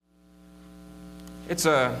It's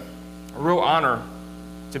a real honor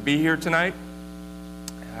to be here tonight.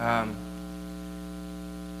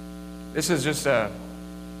 This is just a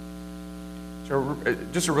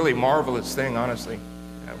really marvelous thing, honestly.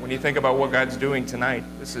 When you think about what God's doing tonight,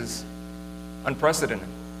 this is unprecedented.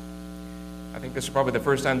 I think this is probably the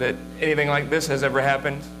first time that anything like this has ever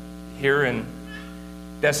happened here in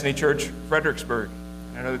Destiny Church, Fredericksburg.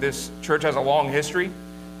 I know that this church has a long history,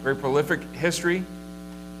 very prolific history,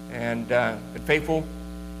 and been faithful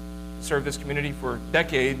to serve this community for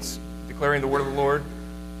decades, declaring the word of the Lord,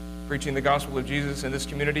 preaching the gospel of Jesus in this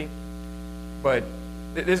community. But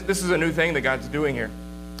this is a new thing that God's doing here.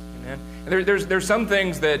 Amen. And there's some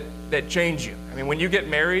things that change you. I mean, when you get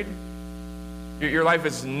married, your life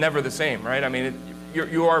is never the same, right? I mean,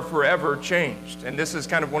 you are forever changed. And this is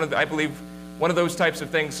kind of I believe, one of those types of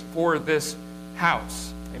things for this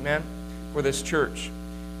house, amen, for this church.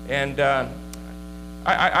 And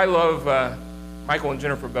I love Michael and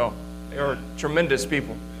Jennifer Bell. They are tremendous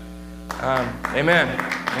people. Amen.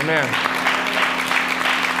 Amen.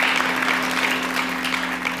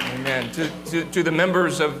 Amen. To the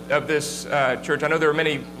members of this church, I know there are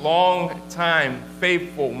many long-time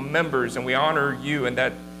faithful members, and we honor you and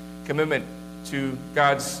that commitment to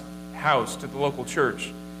God's house, to the local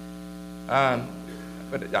church.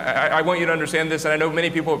 But I want you to understand this, and I know many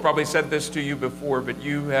people have probably said this to you before, but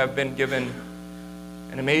you have been given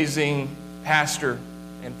an amazing pastor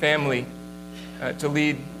and family to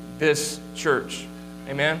lead this church.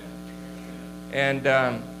 Amen? And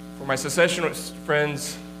for my secessionist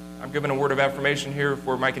friends, I'm giving a word of affirmation here.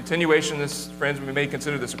 For my continuationist friends, we may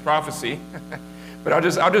consider this a prophecy. But I'll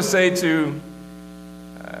just say to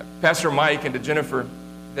Pastor Mike and to Jennifer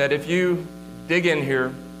that if you dig in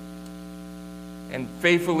here and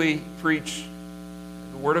faithfully preach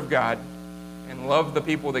the Word of God and love the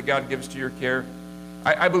people that God gives to your care,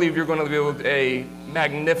 I believe you're going to build a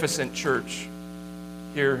magnificent church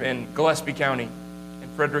here in Gillespie County, in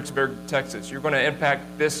Fredericksburg, Texas. You're going to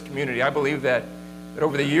impact this community. I believe that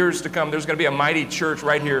over the years to come, there's going to be a mighty church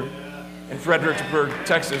right here in Fredericksburg,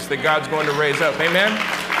 Texas, that God's going to raise up. Amen?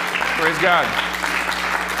 Praise God.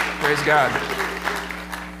 Praise God.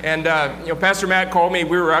 And, Pastor Matt called me.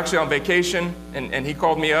 We were actually on vacation, and he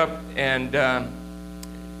called me up and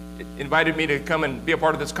invited me to come and be a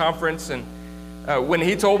part of this conference. And when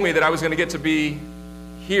he told me that I was going to get to be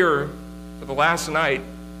here for the last night,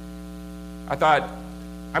 I thought,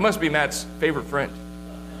 I must be Matt's favorite friend.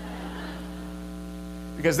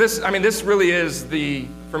 Because this really is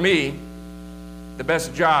for me, the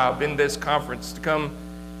best job in this conference, to come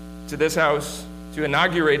to this house, to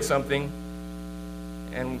inaugurate something,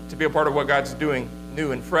 and to be a part of what God's doing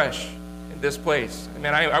new and fresh in this place.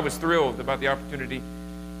 Amen. I was thrilled about the opportunity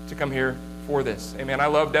to come here for this. Amen. I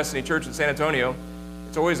love Destiny Church in San Antonio.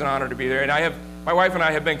 It's always an honor to be there. And my wife and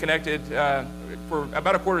I have been connected for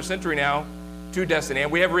about a quarter century now to Destiny,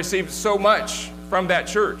 and we have received so much from that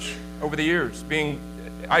church over the years, being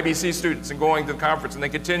IBC students and going to the conference, and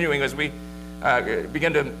then continuing as we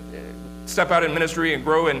begin to step out in ministry and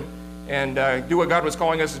grow and do what God was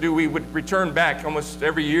calling us to do. We would return back almost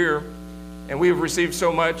every year, and we have received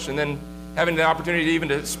so much. And then having the opportunity even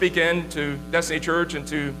to speak in to Destiny Church and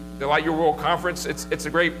to the Light Your World Conference, it's a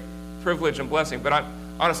great privilege and blessing. But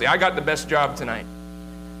honestly, I got the best job tonight.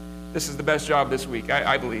 This is the best job this week,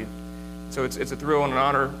 I believe. So it's a thrill and an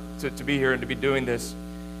honor to be here and to be doing this.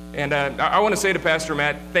 And I want to say to Pastor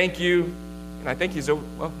Matt, thank you. And I think he's over.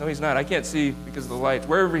 Well, no, he's not. I can't see because of the lights.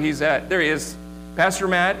 Wherever he's at, there he is. Pastor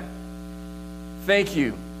Matt, thank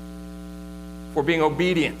you for being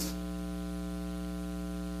obedient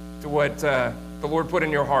to what the Lord put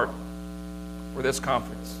in your heart for this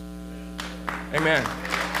conference. Amen.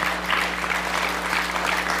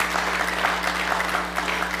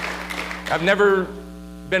 I've never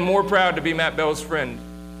been more proud to be Matt Bell's friend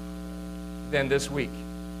than this week.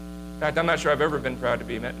 In fact, I'm not sure I've ever been proud to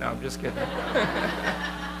be Matt. No, I'm just kidding.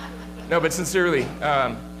 No, but sincerely,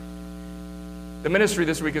 the ministry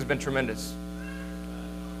this week has been tremendous.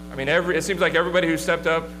 I mean, it seems like everybody who stepped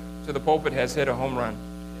up to the pulpit has hit a home run.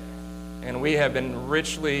 And we have been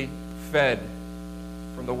richly fed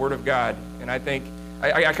from the Word of God. And I think,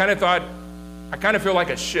 I kind of feel like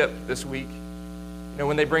a ship this week. You know,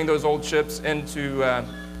 when they bring those old ships into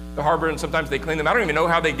the harbor, and sometimes they clean them. I don't even know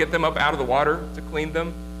how they get them up out of the water to clean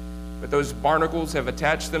them. But those barnacles have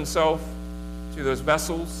attached themselves to those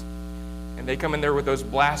vessels. And they come in there with those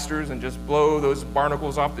blasters and just blow those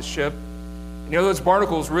barnacles off the ship. And those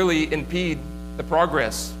barnacles really impede the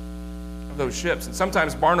progress of those ships. And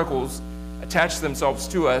sometimes barnacles attach themselves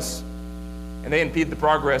to us, and they impede the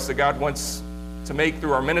progress that God wants to make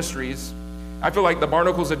through our ministries. I feel like the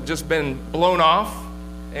barnacles have just been blown off,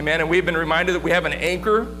 amen, and we've been reminded that we have an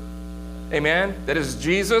anchor, amen, that is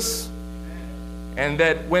Jesus, and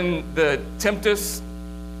that when the tempest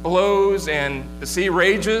blows and the sea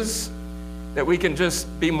rages, that we can just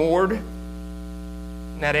be moored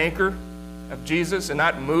in that anchor of Jesus and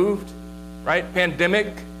not moved, right?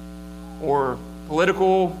 Pandemic or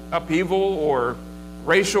political upheaval or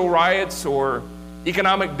racial riots or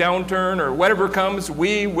economic downturn or whatever comes,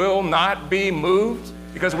 we will not be moved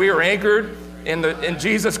because we are anchored in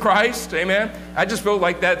Jesus Christ, amen? I just feel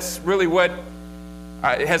like that's really what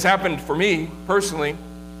has happened for me personally.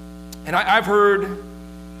 And I've heard,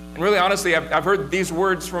 and really honestly, I've heard these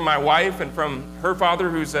words from my wife and from her father,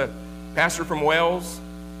 who's a pastor from Wales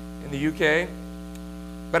in the UK.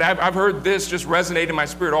 But I've heard this just resonate in my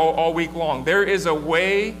spirit all week long. There is a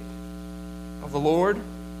way of the Lord,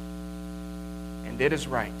 and it is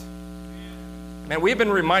right. Man, we've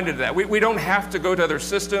been reminded of that. We don't have to go to other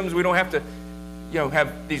systems. We don't have to,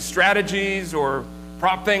 have these strategies or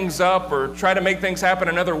prop things up or try to make things happen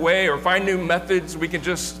another way or find new methods. We can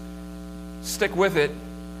just stick with it.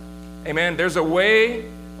 Amen. There's a way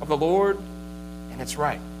of the Lord, and it's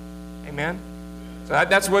right. Amen. So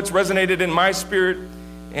that's what's resonated in my spirit,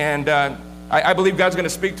 and I believe God's going to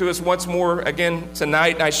speak to us once more again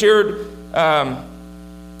tonight. I shared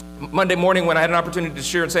Monday morning when I had an opportunity to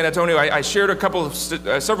share in San Antonio, I shared a couple of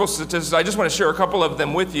several statistics. I just want to share a couple of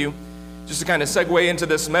them with you, just to kind of segue into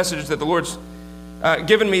this message that the Lord's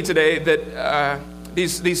given me today. That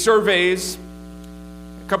these surveys,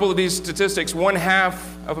 a couple of these statistics, 1/2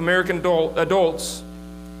 of American adults,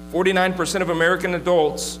 49% of American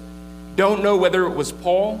adults, don't know whether it was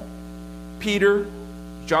Paul, Peter,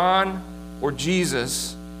 John, or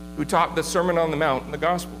Jesus who taught the Sermon on the Mount in the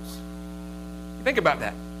Gospels. Think about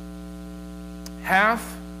that. Half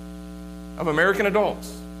of American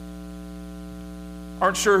adults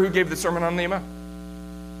aren't sure who gave the Sermon on the Mount.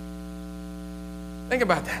 Think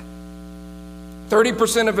about that.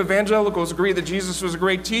 30% of evangelicals agree that Jesus was a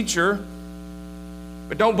great teacher,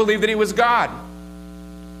 but don't believe that he was God.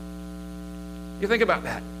 You think about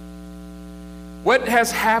that. What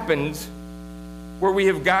has happened where we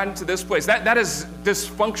have gotten to this place? That is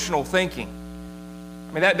dysfunctional thinking.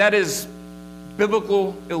 I mean, that is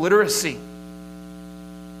biblical illiteracy.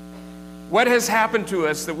 What has happened to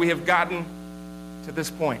us that we have gotten to this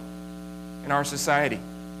point in our society?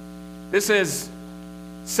 This has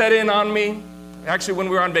set in on me. Actually, when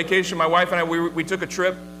we were on vacation, my wife and I, we took a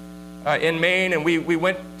trip in Maine, and we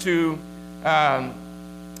went to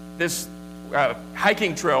this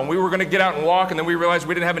hiking trail, and we were going to get out and walk, and then we realized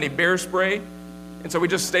we didn't have any bear spray, and so we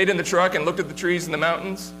just stayed in the truck and looked at the trees and the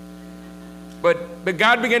mountains. But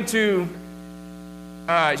God began to,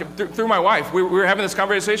 through my wife, we were having this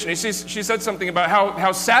conversation. She said something about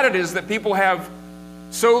how sad it is that people have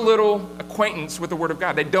so little acquaintance with the Word of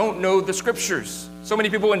God. They don't know the Scriptures. So many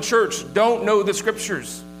people in church don't know the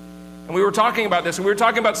Scriptures. And we were talking about this, and we were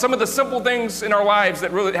talking about some of the simple things in our lives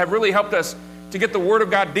that have really helped us to get the Word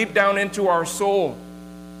of God deep down into our soul.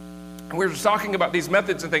 And we were talking about these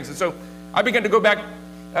methods and things. And so I began to go back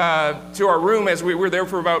to our room as we were there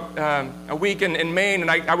for about a week in Maine,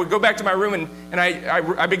 and I would go back to my room, and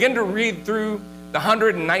I began to read through the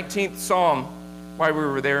 119th Psalm while we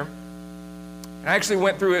were there. And I actually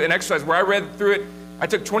went through an exercise where I read through it. I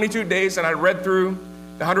took 22 days, and I read through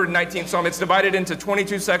the 119th Psalm. It's divided into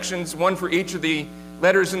 22 sections, one for each of the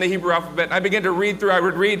letters in the Hebrew alphabet. And I began to read through. I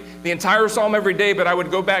would read the entire Psalm every day, but I would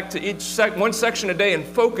go back to each one section a day and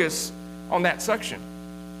focus on that section.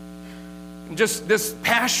 And just this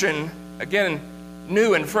passion, again,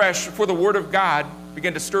 new and fresh for the Word of God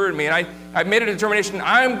began to stir in me. And I made a determination,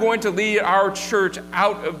 I'm going to lead our church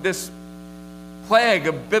out of this plague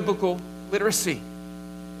of biblical literacy.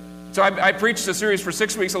 So I preached a series for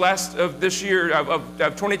 6 weeks, the last of this year, of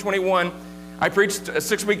 2021. I preached a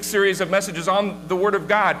 6-week series of messages on the Word of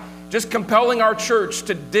God, just compelling our church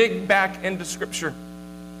to dig back into Scripture.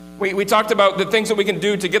 We talked about the things that we can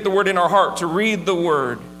do to get the Word in our heart, to read the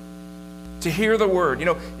Word, to hear the Word. You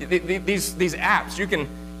know, these apps, you can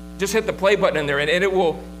just hit the play button in there, and it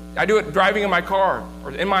will. I do it driving in my car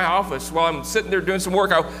or in my office while I'm sitting there doing some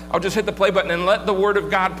work. I'll just hit the play button and let the Word of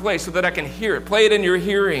God play so that I can hear it. Play it in your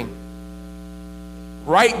hearing.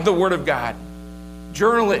 Write the Word of God.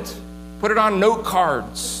 Journal it. Put it on note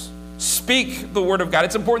cards. Speak the Word of God.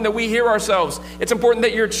 It's important that we hear ourselves. It's important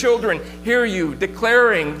that your children hear you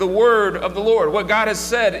declaring the Word of the Lord, what God has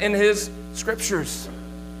said in His Scriptures.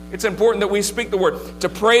 It's important that we speak the Word, to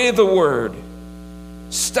pray the Word,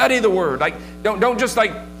 study the Word. Like, don't just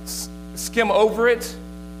skim over it.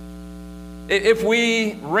 If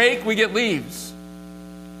we rake, we get leaves.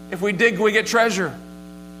 If we dig, we get treasure.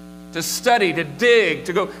 To study, to dig,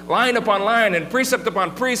 to go line upon line and precept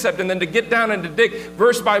upon precept, and then to get down and to dig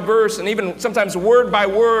verse by verse and even sometimes word by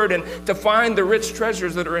word, and to find the rich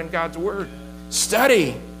treasures that are in God's word.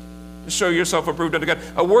 Study to show yourself approved unto God,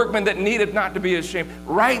 a workman that needeth not to be ashamed,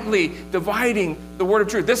 rightly dividing the word of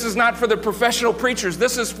truth. This is not for the professional preachers.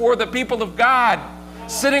 This is for the people of God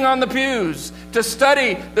sitting on the pews to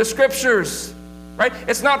study the scriptures. Right?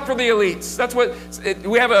 It's not for the elites. That's what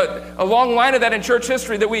we have a long line of that in church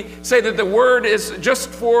history, that we say that the word is just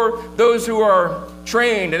for those who are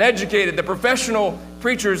trained and educated, the professional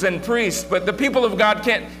preachers and priests, but the people of God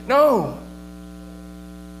can't. No.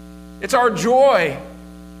 It's our joy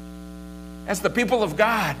as the people of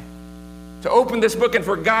God to open this book and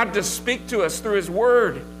for God to speak to us through his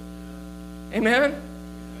word. Amen?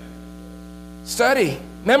 Study.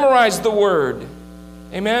 Memorize the word.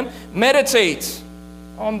 Amen? Meditate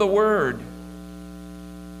on the word.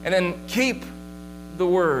 And then keep the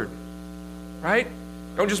word. Right?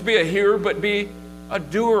 Don't just be a hearer, but be a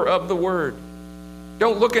doer of the word.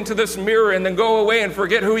 Don't look into this mirror and then go away and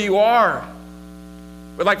forget who you are.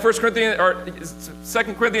 But like 2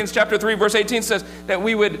 Corinthians chapter 3, verse 18 says that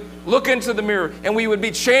we would look into the mirror and we would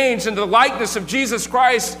be changed into the likeness of Jesus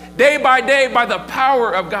Christ day by the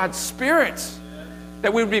power of God's Spirit.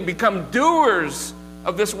 That we would become doers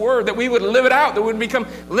of this word, that we would live it out, that we would become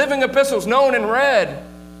living epistles known and read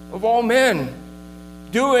of all men,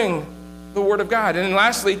 doing the word of God. And then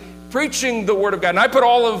lastly, preaching the word of God. And I put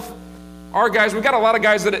all of our guys, we've got a lot of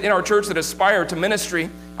guys that in our church that aspire to ministry.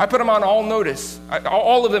 I put them on all notice,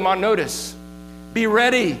 all of them on notice. Be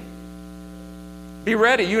ready. Be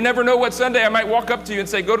ready. You never know what Sunday I might walk up to you and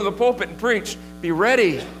say, go to the pulpit and preach. Be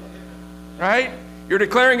ready. Right? You're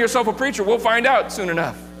declaring yourself a preacher. We'll find out soon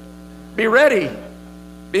enough. Be ready.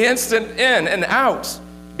 Be instant in and out.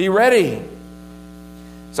 Be ready.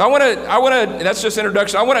 So I want to, that's just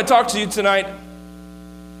introduction. I want to talk to you tonight.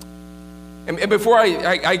 And before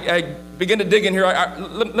I begin to dig in here,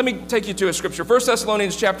 let me take you to a scripture. 1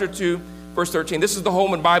 Thessalonians chapter 2, verse 13. This is the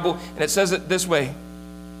Holman Bible, and it says it this way.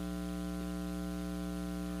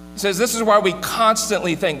 It says, this is why we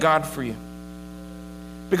constantly thank God for you.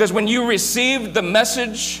 Because when you received the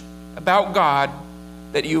message about God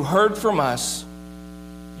that you heard from us,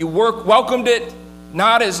 you welcomed it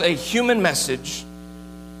not as a human message,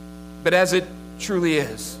 but as it truly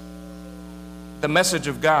is, the message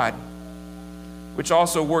of God, which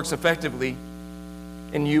also works effectively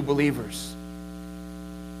in you believers.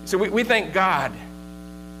 So we thank God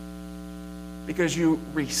because you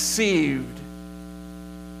received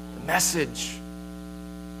the message.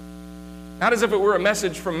 Not as if it were a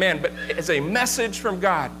message from man, but as a message from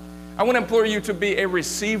God. I want to implore you to be a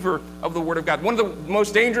receiver of the Word of God. One of the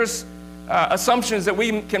most dangerous assumptions that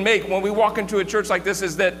we can make when we walk into a church like this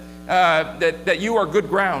is that you are good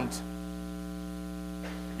ground.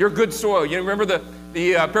 You're good soil. You remember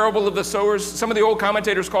the parable of the sowers? Some of the old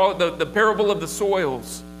commentators call it the parable of the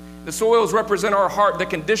soils. The soils represent our heart, the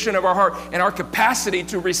condition of our heart, and our capacity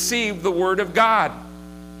to receive the Word of God.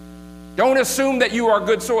 Don't assume that you are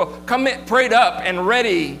good soil. Come in prayed up and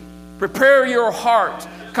ready. Prepare your heart.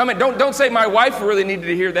 Come in. Don't say, my wife really needed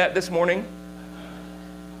to hear that this morning.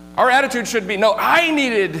 Our attitude should be, no, I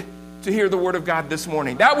needed to hear the Word of God this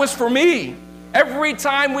morning. That was for me. Every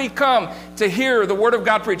time we come to hear the Word of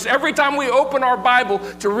God preached, every time we open our Bible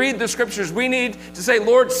to read the Scriptures, we need to say,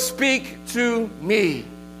 Lord, speak to me.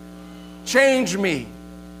 Change me.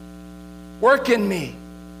 Work in me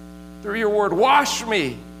through your Word. Wash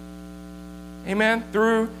me. Amen?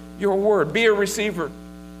 Through your Word. Be a receiver.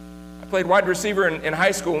 I played wide receiver in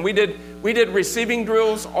high school, and we did receiving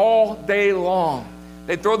drills all day long.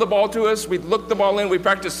 They'd throw the ball to us. We'd look the ball in. We'd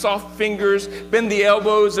practice soft fingers, bend the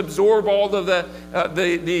elbows, absorb all of the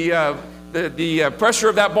pressure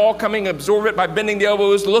of that ball coming, absorb it by bending the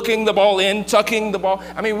elbows, looking the ball in, tucking the ball.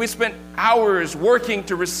 I mean, we spent hours working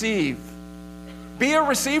to receive. Be a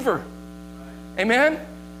receiver. Amen?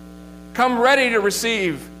 Come ready to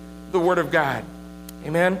receive the Word of God.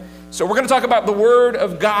 Amen? So we're going to talk about the Word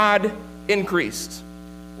of God increased.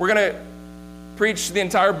 We're going to preach the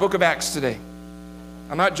entire book of Acts today.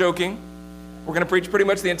 I'm not joking. We're going to preach pretty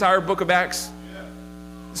much the entire book of Acts.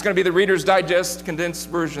 It's going to be the Reader's Digest condensed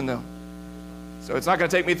version, though. So it's not going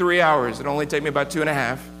to take me 3 hours. It'll only take me about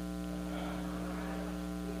 2.5.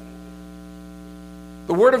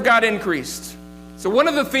 The Word of God increased. So one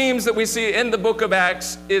of the themes that we see in the book of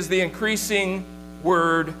Acts is the increasing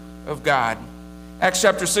Word of God. Acts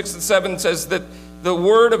chapter 6 and 7 says that the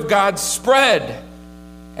Word of God spread,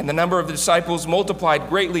 and the number of the disciples multiplied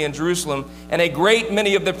greatly in Jerusalem, and a great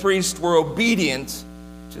many of the priests were obedient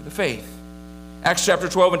to the faith. Acts chapter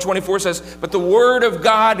 12 and 24 says, but the word of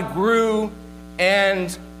God grew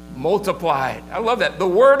and multiplied. I love that. The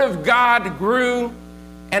word of God grew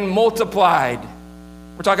and multiplied.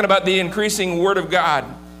 We're talking about the increasing word of God.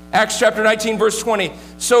 Acts chapter 19, verse 20.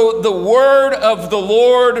 So the word of the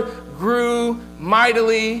Lord grew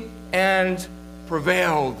mightily and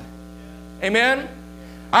prevailed. Amen?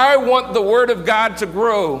 I want the word of God to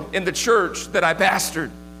grow in the church that I pastored.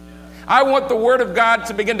 I want the word of God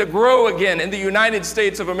to begin to grow again in the United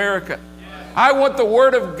States of America. I want the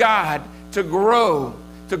word of God to grow,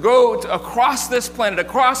 to go across this planet,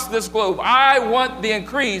 across this globe. I want the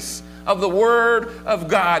increase of the word of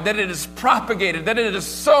God, that it is propagated, that it is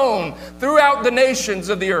sown throughout the nations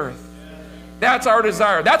of the earth. That's our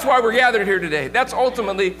desire. That's why we're gathered here today. That's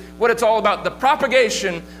ultimately what it's all about, the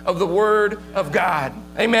propagation of the word of God.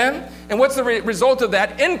 Amen? And what's the result of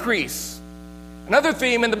that? Increase. Another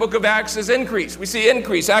theme in the book of Acts is increase. We see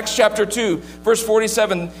increase. Acts chapter 2, verse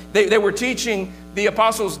 47, they were teaching the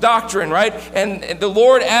apostles' doctrine, right? And the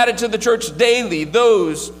Lord added to the church daily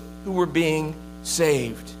those who were being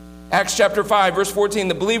saved. Acts chapter 5, verse 14,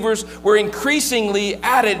 the believers were increasingly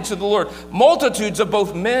added to the Lord, multitudes of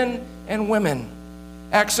both men and women.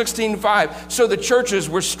 Acts 16:5, so the churches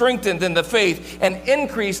were strengthened in the faith and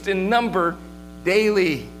increased in number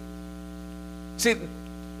daily. See,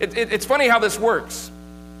 it's funny how this works.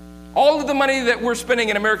 All of the money that we're spending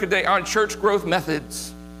in America today on church growth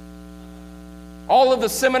methods, all of the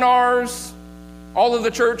seminars, all of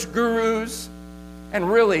the church gurus,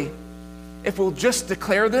 and really, if we'll just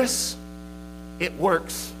declare this, it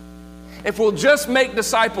works. If we'll just make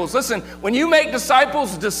disciples. Listen, when you make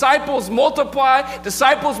disciples, disciples multiply.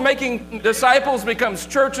 Disciples making disciples becomes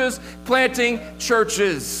churches, planting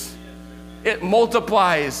churches. It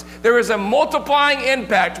multiplies. There is a multiplying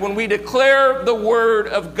impact when we declare the word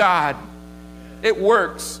of God. It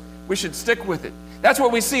works. We should stick with it. That's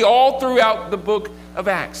what we see all throughout the book of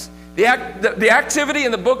Acts. The activity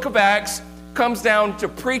in the book of Acts comes down to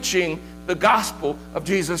preaching the gospel of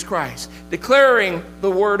Jesus Christ, declaring the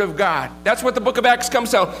word of God. That's what the book of Acts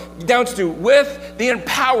comes down to, with the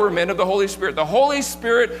empowerment of the Holy Spirit. The Holy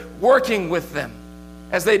Spirit working with them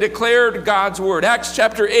as they declared God's word. Acts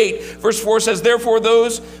chapter 8, verse 4 says, therefore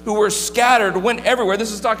those who were scattered went everywhere.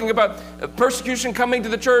 This is talking about persecution coming to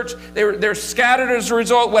the church. They're scattered as a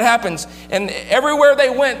result. What happens? And everywhere they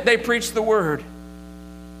went, they preached the word.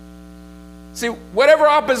 See, whatever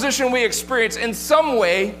opposition we experience, in some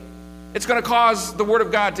way, it's going to cause the word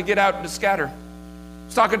of God to get out and to scatter. I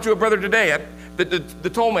was talking to a brother today at the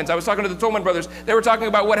Tolmans. I was talking to the Tolman brothers. They were talking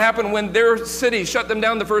about what happened when their city shut them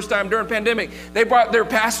down the first time during pandemic. They brought their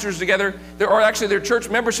pastors together, or actually their church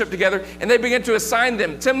membership together, and they began to assign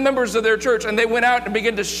them 10 members of their church, and they went out and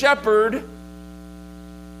began to shepherd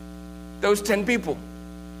those 10 people.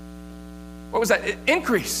 What was that?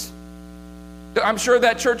 Increase. I'm sure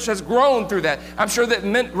that church has grown through that. I'm sure that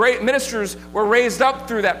ministers were raised up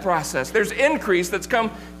through that process. There's increase that's come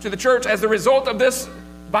to the church as the result of this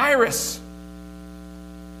virus.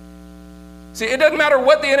 See, it doesn't matter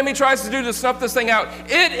what the enemy tries to do to snuff this thing out.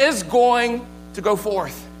 It is going to go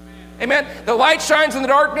forth. Amen? The light shines in the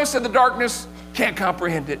darkness, and the darkness can't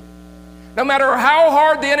comprehend it. No matter how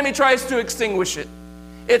hard the enemy tries to extinguish it,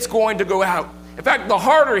 it's going to go out. In fact, the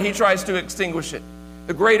harder he tries to extinguish it,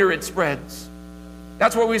 the greater it spreads.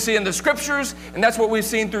 That's what we see in the scriptures, and that's what we've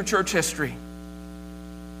seen through church history.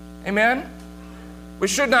 Amen? We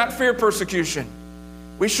should not fear persecution.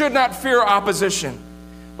 We should not fear opposition.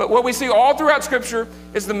 But what we see all throughout Scripture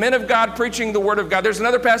is the men of God preaching the word of God. There's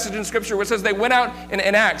another passage in Scripture where it says they went out, in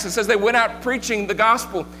Acts, it says they went out preaching the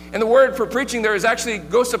gospel. And the word for preaching there is actually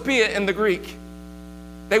gossipia in the Greek.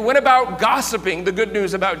 They went about gossiping the good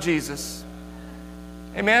news about Jesus.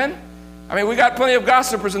 Amen? I mean, we got plenty of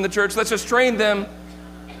gossipers in the church. Let's just train them.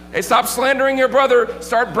 Hey, stop slandering your brother.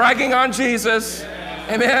 Start bragging on Jesus.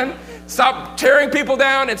 Amen? Stop tearing people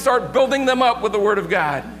down and start building them up with the word of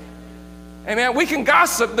God. Amen? We can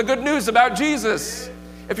gossip the good news about Jesus.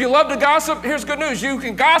 If you love to gossip, here's good news. You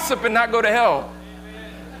can gossip and not go to hell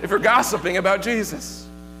if you're gossiping about Jesus.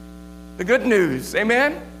 The good news.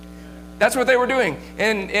 Amen? That's what they were doing.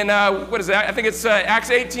 In what is that? I think it's Acts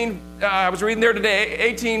 18. I was reading there today,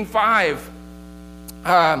 18:5.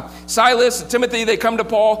 Silas and Timothy, they come to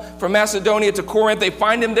Paul from Macedonia to Corinth. They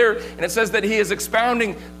find him there, and it says that he is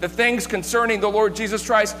expounding the things concerning the Lord Jesus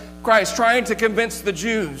Christ, trying to convince the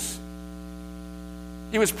Jews.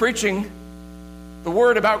 He was preaching the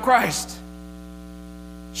word about Christ,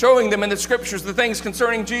 showing them in the scriptures the things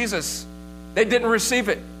concerning Jesus. They didn't receive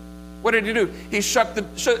it. What did he do? He shook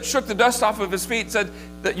the dust off of his feet and said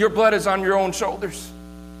that your blood is on your own shoulders.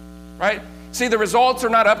 Right? See, the results are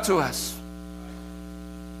not up to us.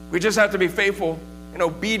 We just have to be faithful and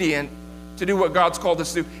obedient to do what God's called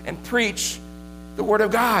us to do and preach the Word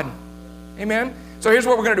of God. Amen? So here's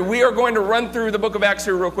what we're going to do. We are going to run through the book of Acts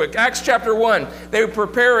here real quick. Acts chapter 1. They were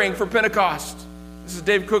preparing for Pentecost. This is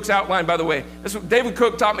David Cook's outline, by the way. David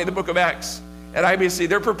Cook taught me the book of Acts at IBC.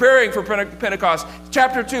 They're preparing for Pentecost.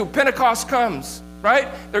 Chapter 2, Pentecost comes, right?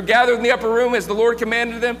 They're gathered in the upper room as the Lord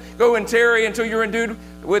commanded them. Go and tarry until you're endued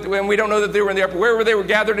with, and we don't know that they were in the upper. Wherever they were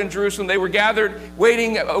gathered in Jerusalem, they were gathered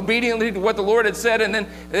waiting obediently to what the Lord had said. And then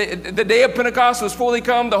the day of Pentecost was fully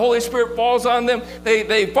come. The Holy Spirit falls on them.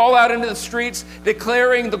 They fall out into the streets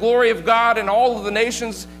declaring the glory of God and all of the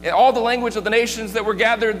nations, and all the language of the nations that were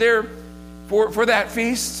gathered there for that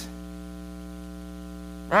feast.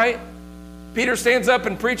 Right? Peter stands up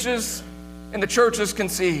and preaches, and the church is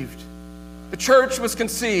conceived. The church was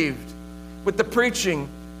conceived with the preaching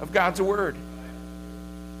of God's word.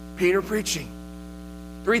 Peter preaching.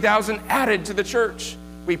 3,000 added to the church.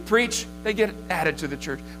 We preach, they get added to the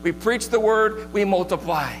church. We preach the word, we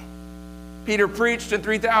multiply. Peter preached, and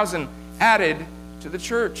 3,000 added to the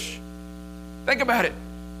church. Think about it.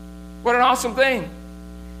 What an awesome thing.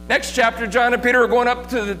 Next chapter, John and Peter are going up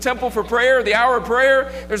to the temple for prayer, the hour of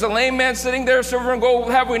prayer. There's a lame man sitting there, silver and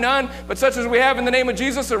gold have we none, but such as we have in the name of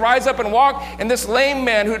Jesus, to rise up and walk. And this lame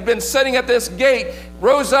man who had been sitting at this gate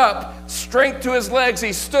rose up, strength to his legs.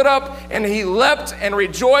 He stood up and he leapt and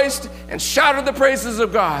rejoiced and shouted the praises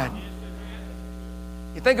of God.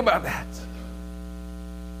 You think about that.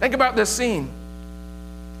 Think about this scene.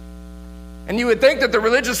 And you would think that the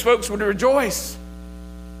religious folks would rejoice,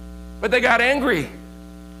 but they got angry.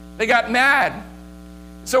 They got mad.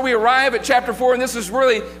 So we arrive at chapter 4, and this is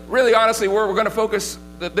really, really honestly where we're going to focus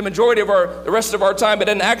the majority of the rest of our time. But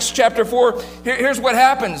in Acts chapter 4, here's what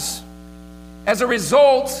happens. As a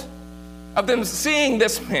result of them seeing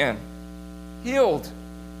this man healed,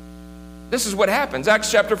 this is what happens.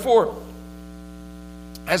 Acts chapter 4.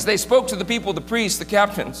 As they spoke to the people, the priests, the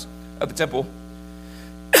captains of the temple,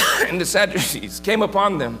 and the Sadducees came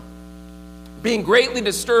upon them, being greatly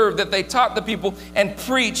disturbed that they taught the people and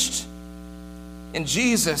preached in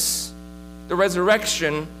Jesus the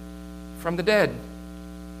resurrection from the dead.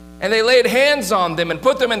 And they laid hands on them and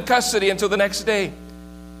put them in custody until the next day,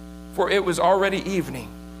 for it was already evening.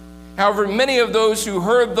 However, many of those who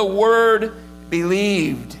heard the word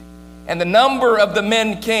believed, and the number of the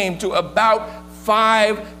men came to about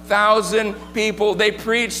 5,000 people. They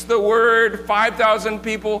preached the word, 5,000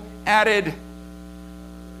 people added.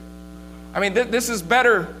 I mean, this is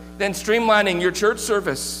better than streamlining your church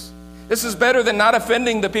service. This is better than not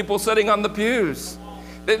offending the people sitting on the pews.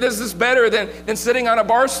 This is better than sitting on a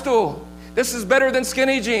bar stool. This is better than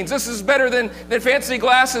skinny jeans. This is better than fancy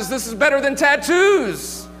glasses. This is better than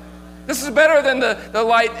tattoos. This is better than the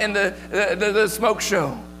light and the smoke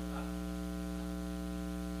show.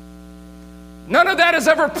 None of that has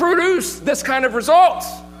ever produced this kind of result.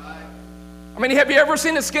 I mean, have you ever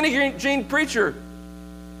seen a skinny jean preacher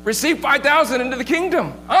receive 5,000 into the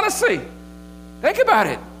kingdom? Honestly, think about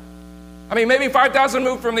it. I mean, maybe 5,000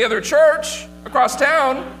 moved from the other church across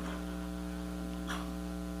town.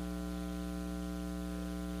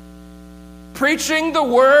 Preaching the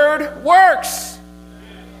word works.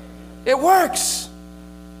 It works.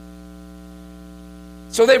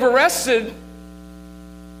 So they've arrested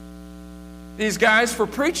these guys for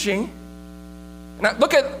preaching. Now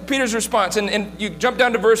look at Peter's response, and you jump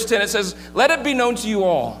down to verse 10. It says, "Let it be known to you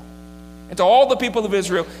all, and to all the people of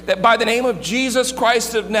Israel, that by the name of Jesus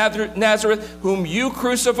Christ of Nazareth, whom you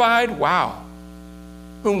crucified," wow,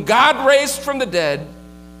 "whom God raised from the dead,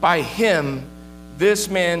 by him this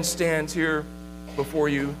man stands here before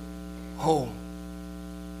you whole."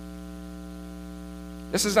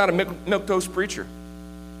 This is not a milquetoast preacher.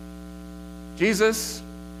 Jesus,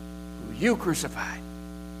 who you crucified.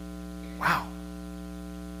 Wow.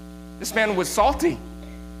 This man was salty.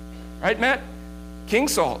 Right, Matt? King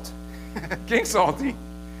Salt. King Salty.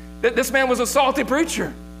 This man was a salty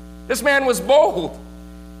preacher. This man was bold.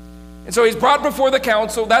 And so he's brought before the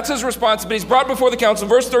council. That's his responsibility. He's brought before the council.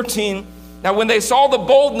 Verse 13. "Now when they saw the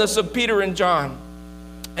boldness of Peter and John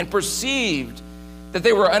and perceived that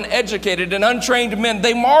they were uneducated and untrained men,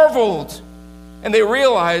 they marveled, and they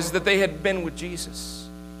realized that they had been with Jesus.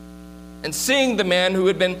 And seeing the man who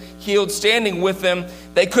had been healed standing with them,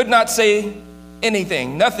 they could not say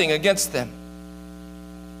anything, nothing against them.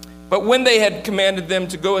 But when they had commanded them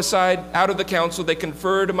to go aside out of the council, they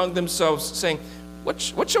conferred among themselves, saying,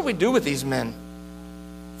 What shall we do with these men?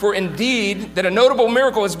 For indeed that a notable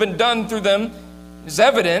miracle has been done through them is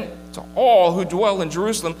evident to all who dwell in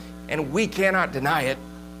Jerusalem, and we cannot deny it."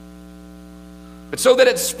 But so that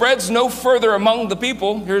it spreads no further among the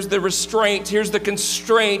people, here's the restraint, here's the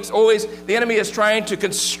constraint. Always the enemy is trying to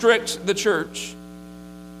constrict the church.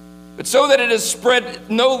 But so that it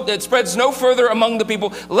spreads no further among the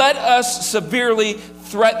people, let us severely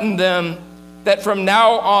threaten them, that from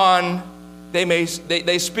now on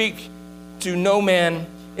they speak to no man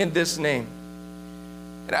in this name.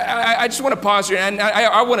 And I just want to pause here, and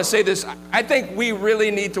I want to say this. I think we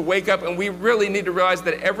really need to wake up, and we really need to realize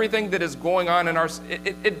that everything that is going on in our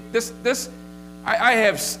I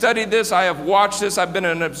have studied this, I have watched this, I've been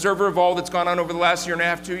an observer of all that's gone on over the last year and a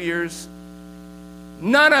half, 2 years.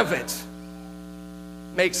 None of it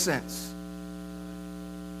makes sense.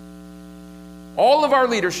 All of our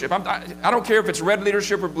leadership, I don't care if it's red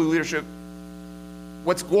leadership or blue leadership,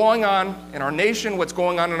 what's going on in our nation, what's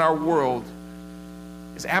going on in our world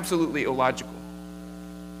is absolutely illogical.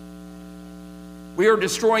 We are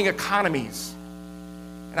destroying economies.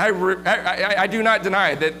 And I do not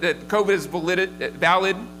deny that COVID is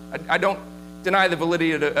valid. I don't deny the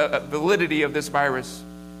validity of this virus.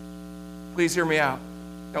 Please hear me out.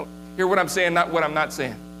 Don't hear what I'm saying, not what I'm not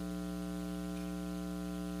saying.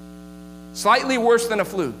 Slightly worse than a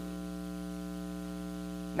flu.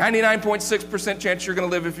 99.6% chance you're going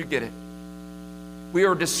to live if you get it. We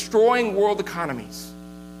are destroying world economies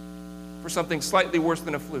for something slightly worse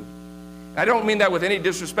than a flu. I don't mean that with any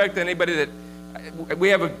disrespect to anybody that we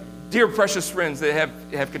have dear precious friends that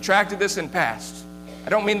have contracted this and passed. I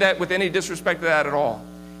don't mean that with any disrespect to that at all.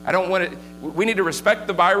 We need to respect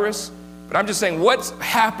the virus, but I'm just saying what's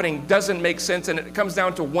happening doesn't make sense, and it comes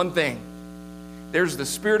down to one thing. There's the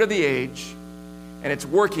spirit of the age, and it's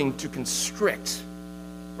working to constrict.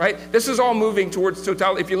 Right? This is all moving towards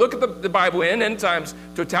totality. If you look at the Bible, in end times,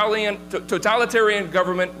 totalitarian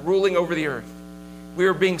government ruling over the earth. We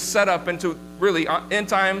are being set up into really end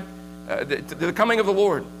time, the coming of the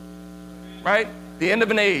Lord. Right? The end of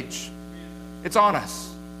an age. It's on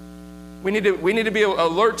us. We need to be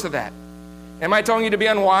alert to that. Am I telling you to be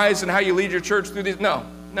unwise in how you lead your church through these? No.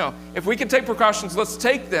 If we can take precautions, let's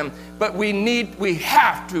take them. But we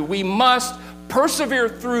must persevere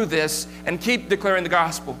through this and keep declaring the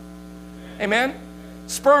gospel. Amen?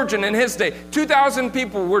 Spurgeon in his day, 2,000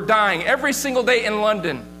 people were dying every single day in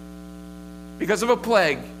London because of a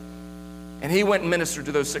plague, and he went and ministered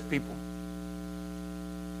to those sick people.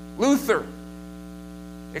 Luther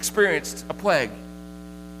experienced a plague.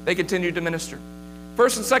 They continued to minister.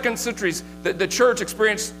 First and second centuries, the church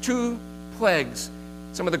experienced 2 plagues.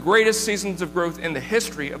 Some of the greatest seasons of growth in the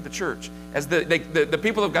history of the church. As the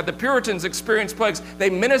people of God, the Puritans experienced plagues. They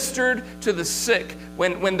ministered to the sick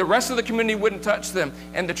when the rest of the community wouldn't touch them,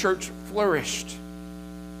 and the church flourished.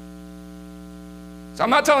 So I'm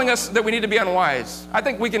not telling us that we need to be unwise. I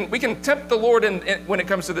think we can tempt the Lord when it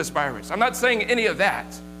comes to this virus. I'm not saying any of that.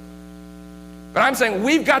 But I'm saying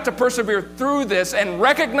we've got to persevere through this and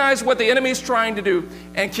recognize what the enemy is trying to do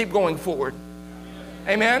and keep going forward.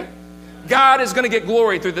 Amen? God is going to get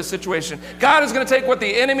glory through this situation. God is going to take what the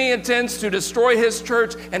enemy intends to destroy his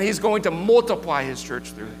church, and he's going to multiply his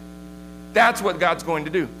church through it. That's what God's going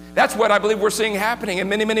to do. That's what I believe we're seeing happening in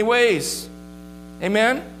many, many ways.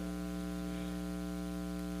 Amen?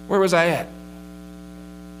 Where was I at?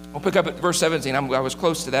 I'll pick up at verse 17. I was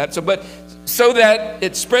close to that. So that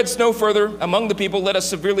it spreads no further among the people, let us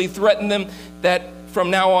severely threaten them that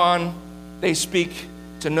from now on they speak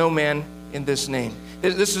to no man in this name.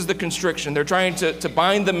 This is the constriction. They're trying to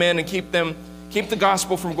bind the men and keep the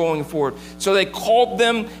gospel from going forward. So they called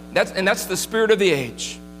them, that's the spirit of the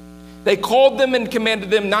age. They called them and commanded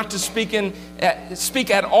them not to speak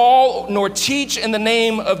at all, nor teach in the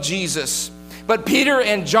name of Jesus. But Peter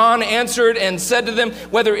and John answered and said to them,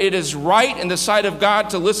 whether it is right in the sight of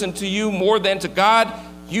God to listen to you more than to God,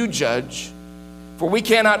 you judge. For we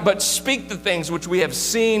cannot but speak the things which we have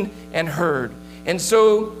seen and heard. And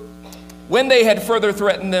so when they had further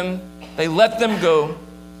threatened them, they let them go,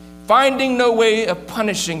 finding no way of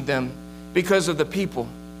punishing them because of the people,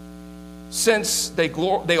 since they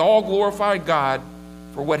all glorified God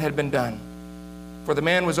for what had been done. For the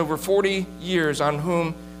man was over 40 years on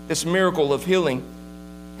whom this miracle of healing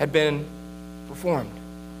had been performed.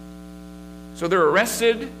 So they're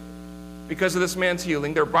arrested because of this man's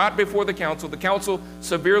healing. They're brought before the council. The council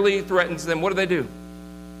severely threatens them. What do?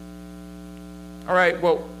 All right,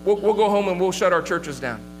 well, we'll go home and we'll shut our churches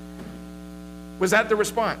down. Was that the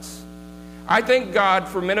response? I thank God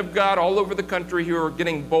for men of God all over the country who are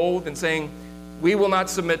getting bold and saying, we will not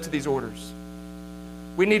submit to these orders.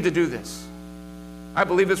 We need to do this. I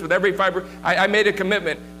believe this with every fiber. I made a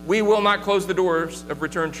commitment. We will not close the doors of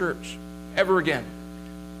Return Church ever again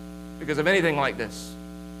because of anything like this.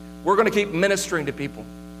 We're going to keep ministering to people.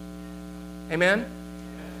 Amen?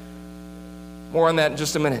 More on that in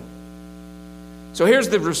just a minute. So here's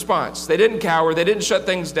the response. They didn't cower. They didn't shut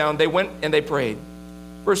things down. They went and they prayed.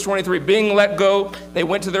 Verse 23, being let go, they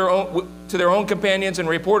went to their own companions and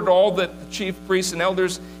reported all that the chief priests and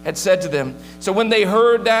elders had said to them. So when they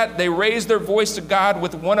heard that, they raised their voice to God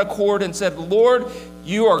with one accord and said, Lord,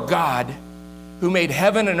 you are God, who made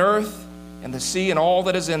heaven and earth and the sea and all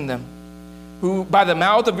that is in them, who by the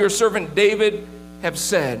mouth of your servant David have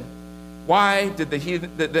said, why did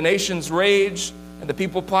the nations rage and the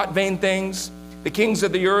people plot vain things? The kings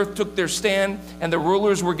of the earth took their stand, and the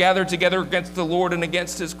rulers were gathered together against the Lord and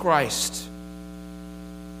against his Christ.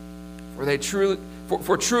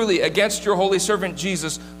 For truly against your holy servant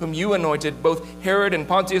Jesus, whom you anointed, both Herod and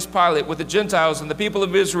Pontius Pilate with the Gentiles and the people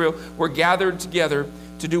of Israel were gathered together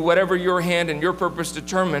to do whatever your hand and your purpose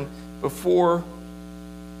determined before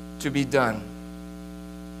to be done.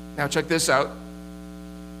 Now check this out.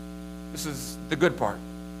 This is the good part.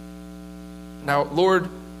 Now, Lord,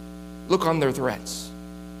 look on their threats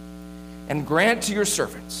and grant to your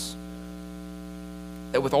servants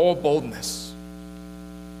that with all boldness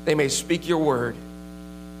they may speak your word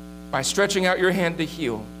by stretching out your hand to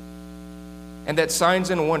heal, and that signs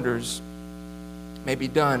and wonders may be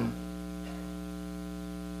done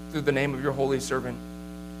through the name of your holy servant,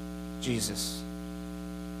 Jesus.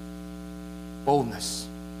 Boldness.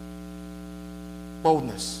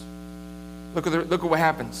 Boldness. Look at what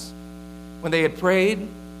happens. When they had prayed,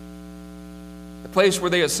 the place where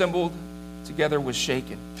they assembled together was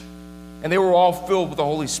shaken, and they were all filled with the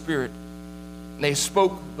Holy Spirit, and they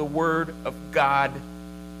spoke the word of God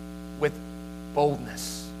with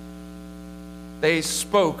boldness. They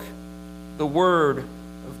spoke the word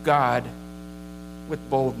of God with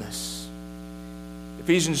boldness.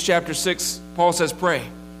 Ephesians chapter 6, Paul says, pray.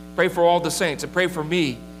 Pray for all the saints, and pray for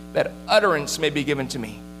me, that utterance may be given to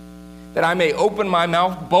me, that I may open my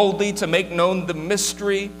mouth boldly to make known the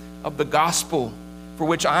mystery of the gospel, for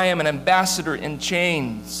which I am an ambassador in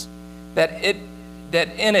chains, that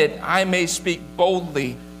in it I may speak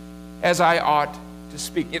boldly as I ought to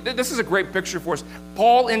speak. This is a great picture for us.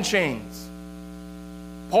 Paul in chains.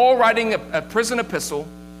 Paul writing a prison epistle,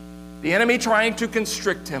 the enemy trying to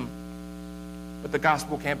constrict him, but the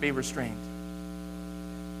gospel can't be restrained.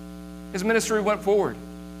 His ministry went forward.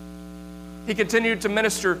 He continued to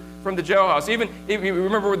minister from the jailhouse. Even if you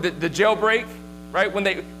remember the jailbreak, right? When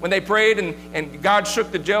they prayed and God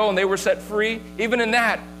shook the jail and they were set free, even in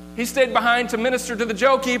that, he stayed behind to minister to the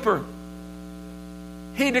jailkeeper.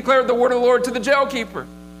 He declared the word of the Lord to the jailkeeper,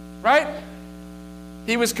 right?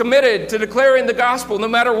 He was committed to declaring the gospel no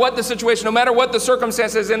matter what the situation, no matter what the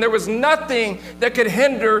circumstances, and there was nothing that could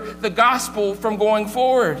hinder the gospel from going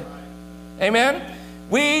forward. Amen?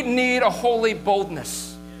 We need a holy boldness.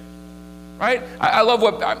 Right? I love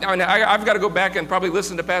what, I've got to go back and probably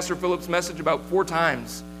listen to Pastor Philip's message about 4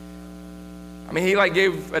 times. I mean, he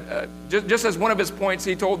gave, just as one of his points,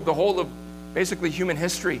 he told the whole of basically human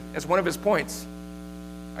history as one of his points.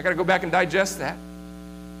 I got to go back and digest that.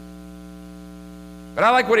 But I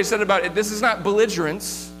like what he said about it. This is not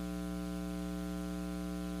belligerence,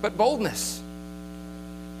 but boldness.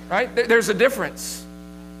 Right? There's a difference.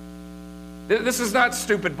 This is not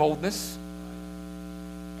stupid boldness.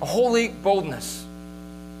 A holy boldness,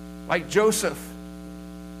 like Joseph,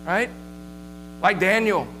 right? Like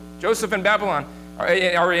Daniel, Joseph in Babylon,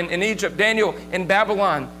 or in Egypt, Daniel in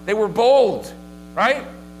Babylon. They were bold, right?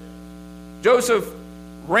 Joseph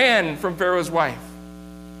ran from Pharaoh's wife,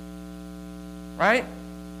 right?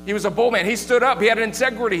 He was a bold man. He stood up. He had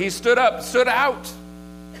integrity. He stood up, stood out.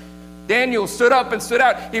 Daniel stood up and stood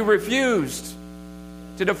out. He refused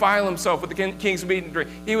to defile himself with the king's meat and drink.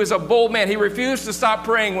 He was a bold man. He refused to stop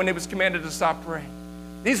praying when he was commanded to stop praying.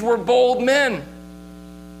 These were bold men.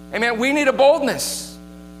 Amen. We need a boldness.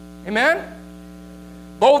 Amen.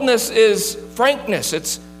 Boldness is frankness.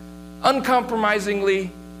 It's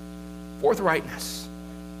uncompromisingly forthrightness.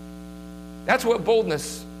 That's what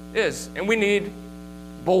boldness is. And we need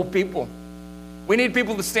bold people. We need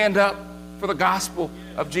people to stand up for the gospel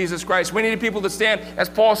of Jesus Christ. We need people to stand, as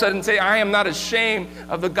Paul said, and say, I am not ashamed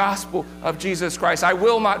of the gospel of Jesus Christ. I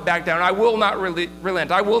will not back down. I will not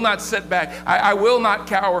relent. I will not sit back. I will not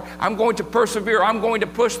cower. I'm going to persevere. I'm going to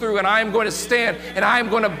push through, and I am going to stand, and I am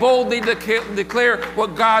going to boldly declare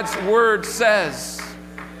what God's word says,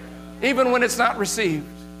 even when it's not received.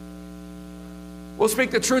 We'll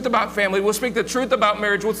speak the truth about family. We'll speak the truth about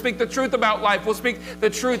marriage. We'll speak the truth about life. We'll speak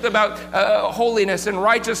the truth about holiness and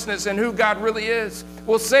righteousness and who God really is.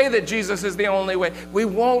 We'll say that Jesus is the only way. We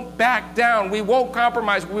won't back down. We won't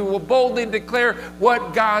compromise. We will boldly declare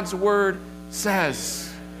what God's word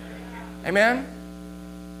says. Amen?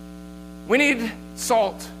 We need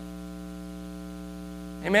salt.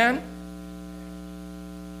 Amen?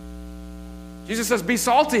 Jesus says, be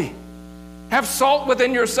salty. Have salt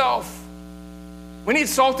within yourself. We need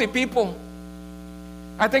salty people.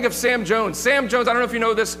 I think of Sam Jones. Sam Jones, I don't know if you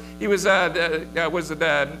know this. He was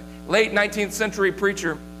the late 19th century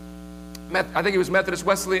preacher. I think he was Methodist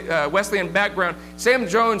Wesleyan background. Sam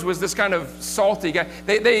Jones was this kind of salty guy.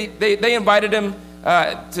 They invited him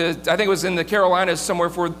to, I think it was in the Carolinas somewhere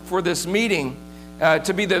for this meeting,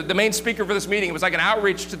 to be the main speaker for this meeting. It was like an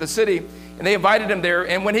outreach to the city, and they invited him there.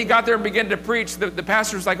 And when he got there and began to preach, the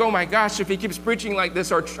pastor's like, oh my gosh, if he keeps preaching like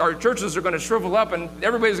this, our churches are going to shrivel up and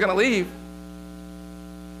everybody's going to leave.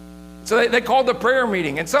 So they called the prayer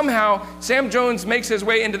meeting, and somehow Sam Jones makes his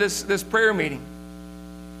way into this prayer meeting.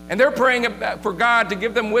 And they're praying for God to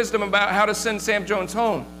give them wisdom about how to send Sam Jones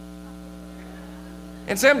home.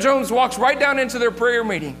 And Sam Jones walks right down into their prayer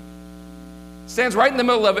meeting, stands right in the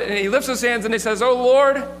middle of it, and he lifts his hands and he says, oh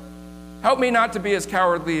Lord, help me not to be as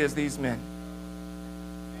cowardly as these men.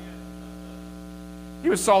 He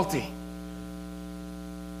was salty.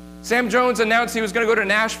 Sam Jones announced he was going to go to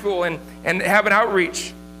Nashville and have an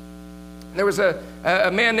outreach. There was a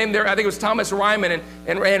man named there, I think it was Thomas Ryman,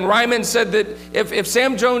 and Ryman said that if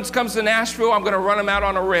Sam Jones comes to Nashville, I'm going to run him out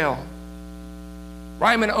on a rail.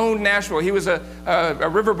 Ryman owned Nashville. He was a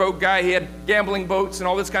riverboat guy. He had gambling boats and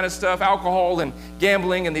all this kind of stuff, alcohol and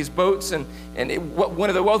gambling and these boats, and one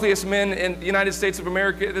of the wealthiest men in the United States of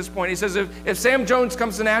America at this point. He says, if Sam Jones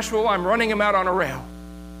comes to Nashville, I'm running him out on a rail.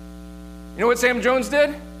 You know what Sam Jones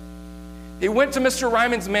did? He went to Mr.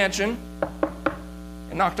 Ryman's mansion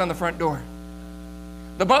and knocked on the front door.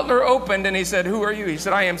 The butler opened and he said, who are you? He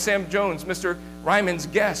said, I am Sam Jones, Mr. Ryman's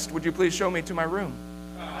guest. Would you please show me to my room?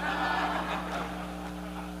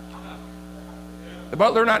 The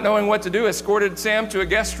butler, not knowing what to do, escorted Sam to a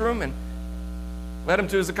guest room and led him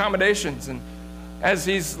to his accommodations. And as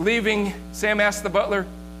he's leaving, Sam asked the butler,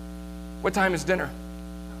 what time is dinner?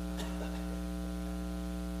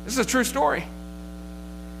 This is a true story.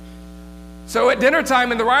 So at dinner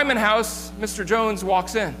time in the Ryman house, Mr. Jones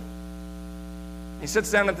walks in. He sits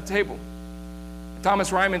down at the table. And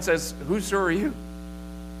Thomas Ryman says, who, sir, are you?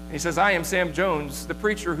 And he says, I am Sam Jones, the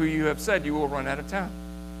preacher who you have said you will run out of town.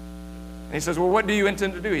 And he says, well, what do you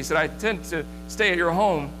intend to do? He said, I intend to stay at your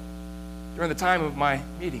home during the time of my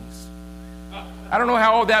meetings. I don't know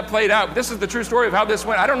how all that played out, but this is the true story of how this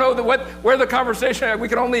went. I don't know where the conversation, if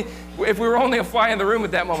we were only a fly in the room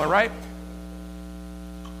at that moment, right?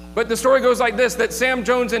 But the story goes like this, that Sam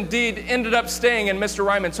Jones indeed ended up staying in Mr.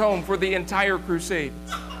 Ryman's home for the entire crusade.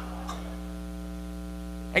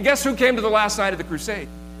 And guess who came to the last night of the crusade?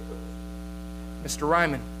 Mr.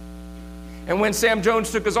 Ryman. And when Sam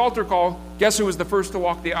Jones took his altar call, guess who was the first to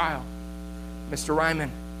walk the aisle? Mr.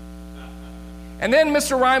 Ryman. And then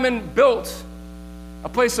Mr. Ryman built a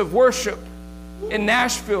place of worship in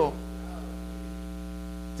Nashville.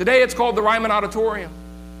 Today it's called the Ryman Auditorium.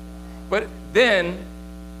 But then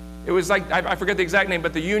it was like, I forget the exact name,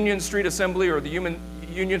 but the Union Street Assembly or the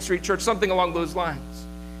Union Street Church, something along those lines.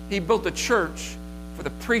 He built a church for the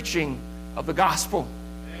preaching of the gospel.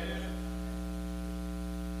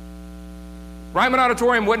 Ryman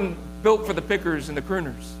Auditorium wasn't built for the pickers and the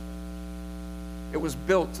crooners. It was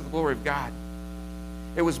built to the glory of God.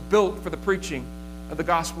 It was built for the preaching of the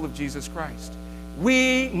gospel of Jesus Christ.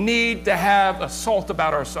 We need to have a salt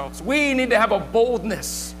about ourselves. We need to have a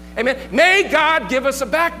boldness. Amen. May God give us a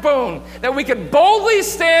backbone that we can boldly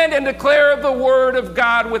stand and declare the word of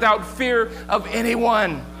God without fear of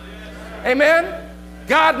anyone. Amen.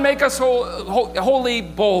 God, make us wholly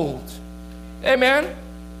bold. Amen.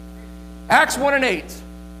 Acts 1 and 8.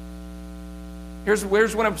 Here's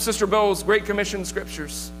one of Sister Bell's Great Commission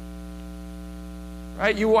scriptures.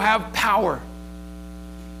 Right? You will have power.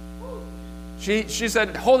 She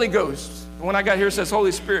said Holy Ghost. When I got here, it says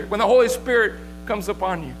Holy Spirit. When the Holy Spirit comes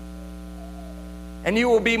upon you. And you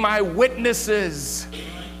will be my witnesses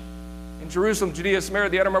in Jerusalem, Judea, Samaria,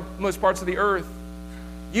 the uttermost parts of the earth.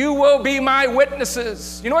 You will be my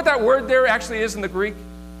witnesses. You know what that word there actually is in the Greek?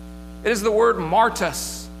 It is the word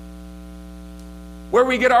martus, where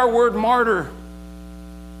we get our word martyr.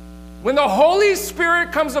 When the Holy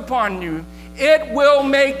Spirit comes upon you, it will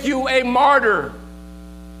make you a martyr.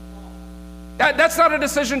 That's not a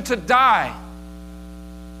decision to die.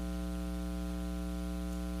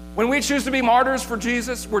 When we choose to be martyrs for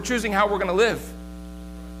Jesus, we're choosing how we're going to live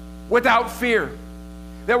without fear.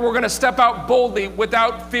 That we're going to step out boldly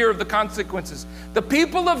without fear of the consequences. The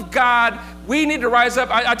people of God, we need to rise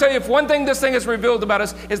up. I tell you, if one thing this thing has revealed about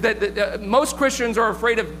us is that most Christians are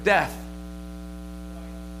afraid of death.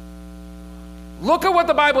 Look at what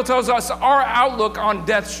the Bible tells us our outlook on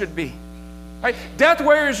death should be. Right? Death,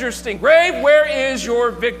 where is your sting? Grave, where is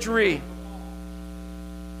your victory?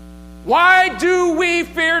 Why do we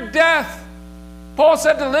fear death? Paul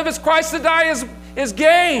said to live is Christ, to die is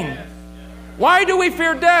gain. Why do we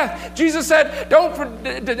fear death? Jesus said, don't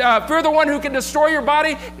fear the one who can destroy your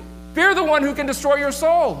body. Fear the one who can destroy your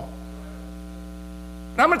soul.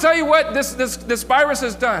 And I'm going to tell you what this virus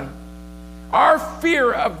has done. Our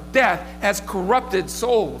fear of death has corrupted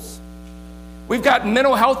souls. We've got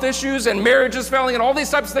mental health issues and marriages failing and all these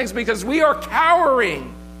types of things because we are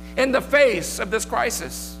cowering in the face of this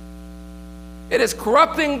crisis. It is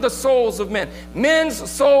corrupting the souls of men. Men's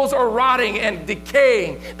souls are rotting and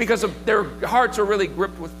decaying because of their hearts are really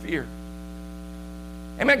gripped with fear.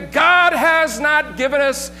 Amen. God has not given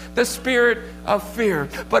us the spirit of fear,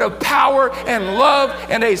 but of power and love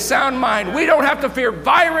and a sound mind. We don't have to fear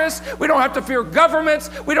virus. We don't have to fear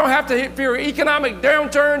governments. We don't have to fear economic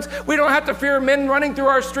downturns. We don't have to fear men running through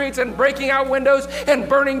our streets and breaking out windows and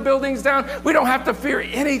burning buildings down. We don't have to fear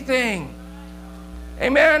anything.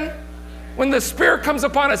 Amen. When the Spirit comes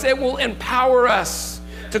upon us, it will empower us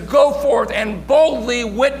to go forth and boldly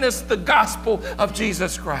witness the gospel of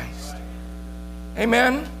Jesus Christ.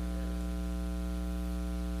 Amen?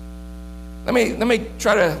 Let me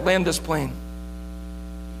try to land this plane.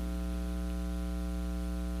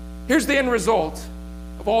 Here's the end result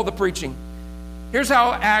of all the preaching. Here's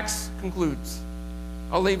how Acts concludes.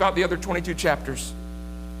 I'll leave out the other 22 chapters.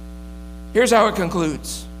 Here's how it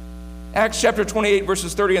concludes. Acts chapter 28,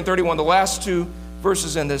 verses 30 and 31, the last two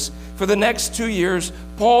verses in this. For the next 2 years,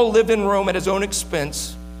 Paul lived in Rome at his own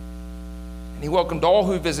expense, and he welcomed all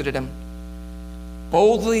who visited him,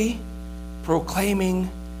 boldly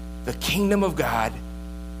proclaiming the kingdom of God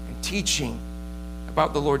and teaching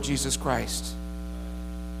about the Lord Jesus Christ.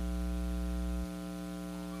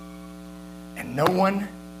 And no one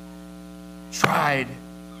tried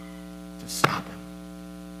to stop him.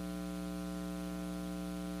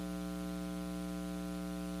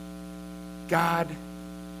 God,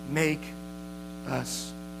 make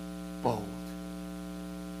us bold.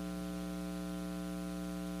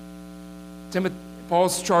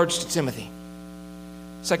 Paul's charge to Timothy.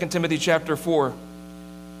 2 Timothy chapter 4,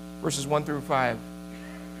 verses 1 through 5.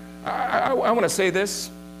 I want to say this.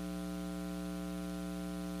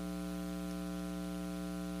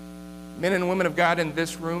 Men and women of God in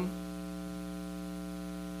this room,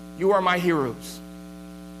 you are my heroes.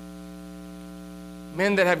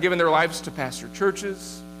 Men that have given their lives to pastor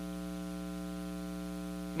churches.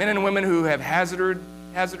 Men and women who have hazarded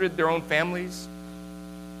their own families,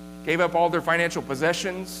 gave up all their financial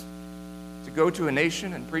possessions to go to a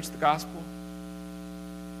nation and preach the gospel.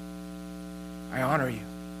 I honor you.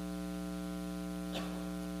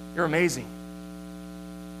 You're amazing.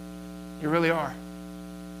 You really are.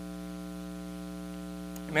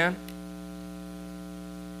 Amen?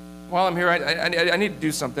 While I'm here, I need to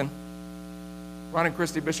do something. Ron and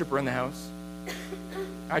Christy Bishop are in the house.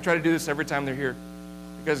 I try to do this every time they're here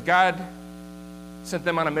because God sent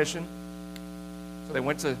them on a mission. So they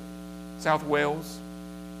went to South Wales.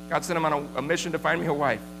 God sent them on a mission to find me a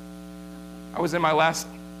wife. I was in my last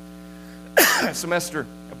semester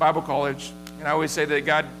at Bible college, and I always say that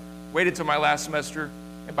God waited till my last semester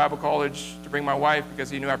at Bible college to bring my wife because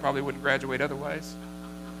he knew I probably wouldn't graduate otherwise.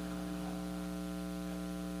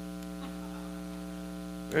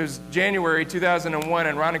 It was January 2001,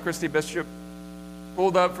 and Ron and Christy Bishop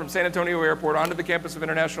pulled up from San Antonio Airport onto the campus of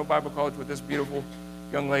International Bible College with this beautiful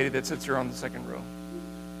young lady that sits here on the second row.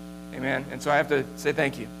 Amen. And so I have to say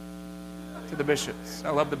thank you to the bishops. I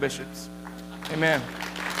love the bishops. Amen.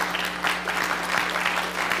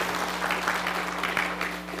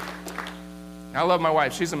 I love my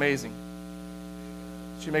wife. She's amazing.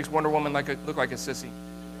 She makes Wonder Woman look like a sissy.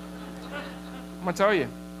 I'm going to tell you.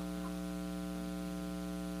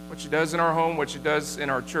 What she does in our home, what she does in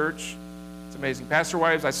our church, it's amazing. Pastor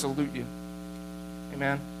wives, I salute you.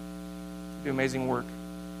 Amen. You do amazing work.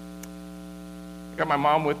 I got my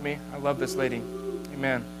mom with me. I love this lady.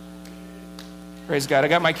 Amen. Praise God. I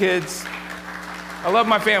got my kids. I love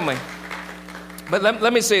my family. But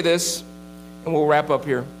let me say this, and we'll wrap up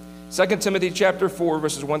here. 2 Timothy chapter 4,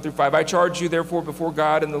 verses 1 through 5. I charge you, therefore, before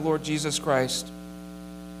God and the Lord Jesus Christ.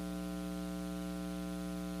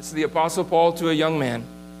 This is the Apostle Paul to a young man.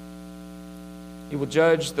 He will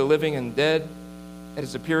judge the living and dead at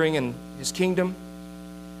his appearing in his kingdom.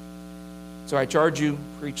 So I charge you,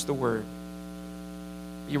 preach the word.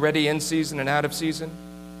 Be ready in season and out of season.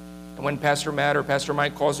 And when Pastor Matt or Pastor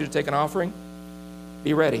Mike calls you to take an offering,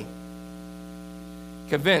 be ready.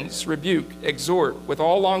 Convince, rebuke, exhort with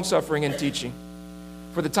all longsuffering and teaching.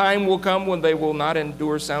 For the time will come when they will not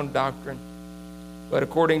endure sound doctrine, but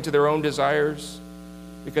according to their own desires,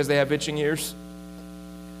 because they have itching ears,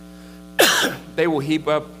 they will heap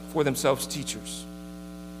up for themselves teachers,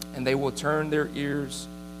 and they will turn their ears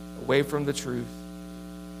away from the truth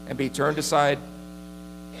and be turned aside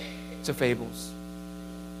to fables.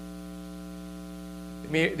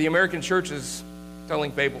 The American church is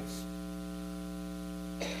telling fables.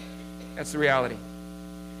 That's the reality.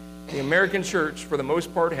 The American church, for the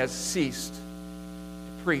most part, has ceased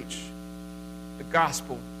to preach the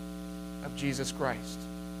gospel of Jesus Christ.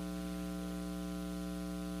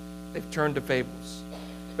 They've turned to fables.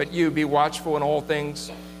 But you, be watchful in all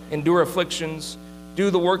things, endure afflictions, do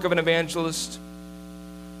the work of an evangelist,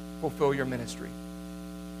 fulfill your ministry.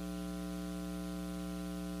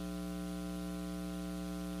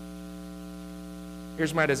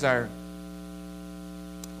 Here's my desire.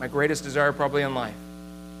 My greatest desire probably in life.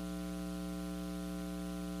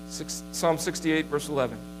 Psalm 68, verse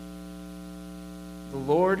 11. The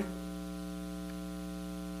Lord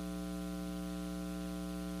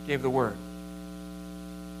gave the word.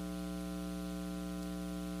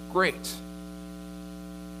 Great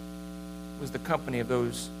was the company of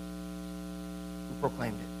those who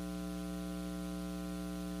proclaimed it.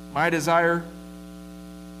 My desire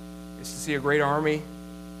is to see a great army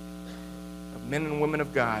of men and women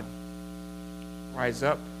of God rise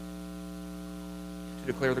up to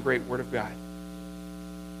declare the great word of God.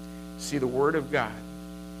 See the word of God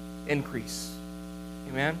increase.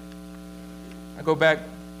 Amen? I go back,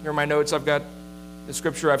 here are my notes. I've got the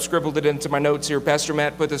scripture. I've scribbled it into my notes here. Pastor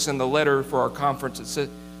Matt put this in the letter for our conference. It says,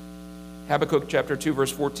 Habakkuk chapter 2,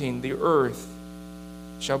 verse 14, the earth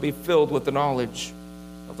shall be filled with the knowledge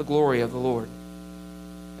of the glory of the Lord,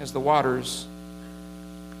 as the waters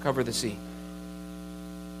cover the sea.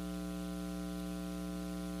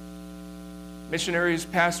 Missionaries,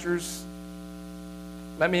 pastors,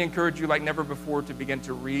 let me encourage you like never before to begin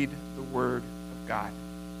to read the Word of God.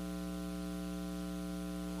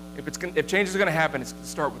 If change is going to happen, it's going to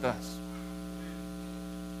start with us.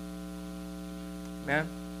 Amen?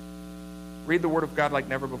 Read the Word of God like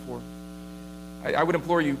never before. I would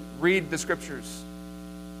implore you, read the Scriptures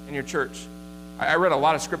in your church. I read a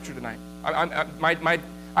lot of Scripture tonight.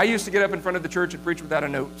 I used to get up in front of the church and preach without a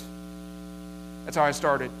note. That's how I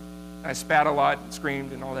started. I spat a lot and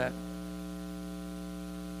screamed and all that.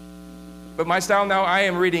 But my style now, I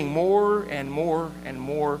am reading more and more and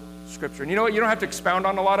more Scripture. And you know what? You don't have to expound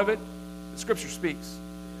on a lot of it. The Scripture speaks.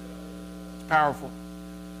 It's powerful.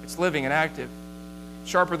 It's living and active.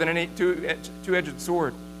 Sharper than any two-edged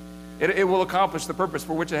sword. It will accomplish the purpose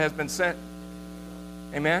for which it has been sent.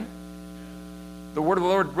 Amen? The word of the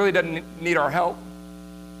Lord really doesn't need our help.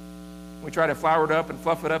 We try to flower it up and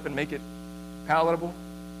fluff it up and make it palatable.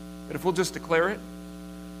 But if we'll just declare it,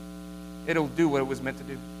 it'll do what it was meant to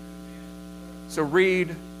do. So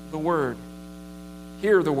read the word.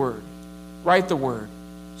 Hear the word. Write the word.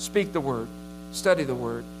 Speak the word. Study the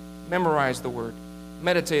word. Memorize the word.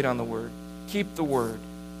 Meditate on the word. Keep the word.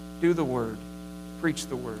 Do the word. Preach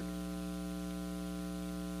the word.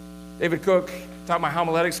 David Cook taught my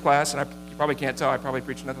homiletics class, and you probably can't tell, I probably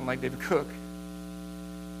preach nothing like David Cook.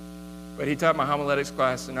 But he taught my homiletics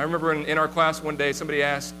class, and I remember in our class one day, somebody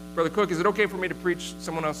asked, Brother Cook, is it okay for me to preach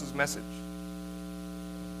someone else's message?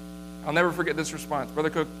 I'll never forget this response. Brother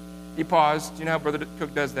Cook, he paused. You know how Brother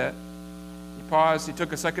Cook does that? He paused, he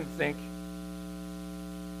took a second to think,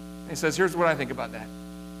 and he says, here's what I think about that.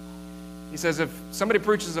 He says, if somebody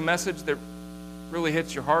preaches a message that really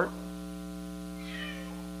hits your heart,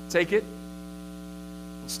 take it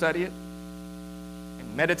and study it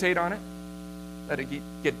and meditate on it. Let it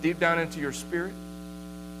get deep down into your spirit.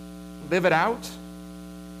 Live it out.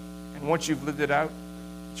 And once you've lived it out,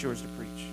 it's yours to preach.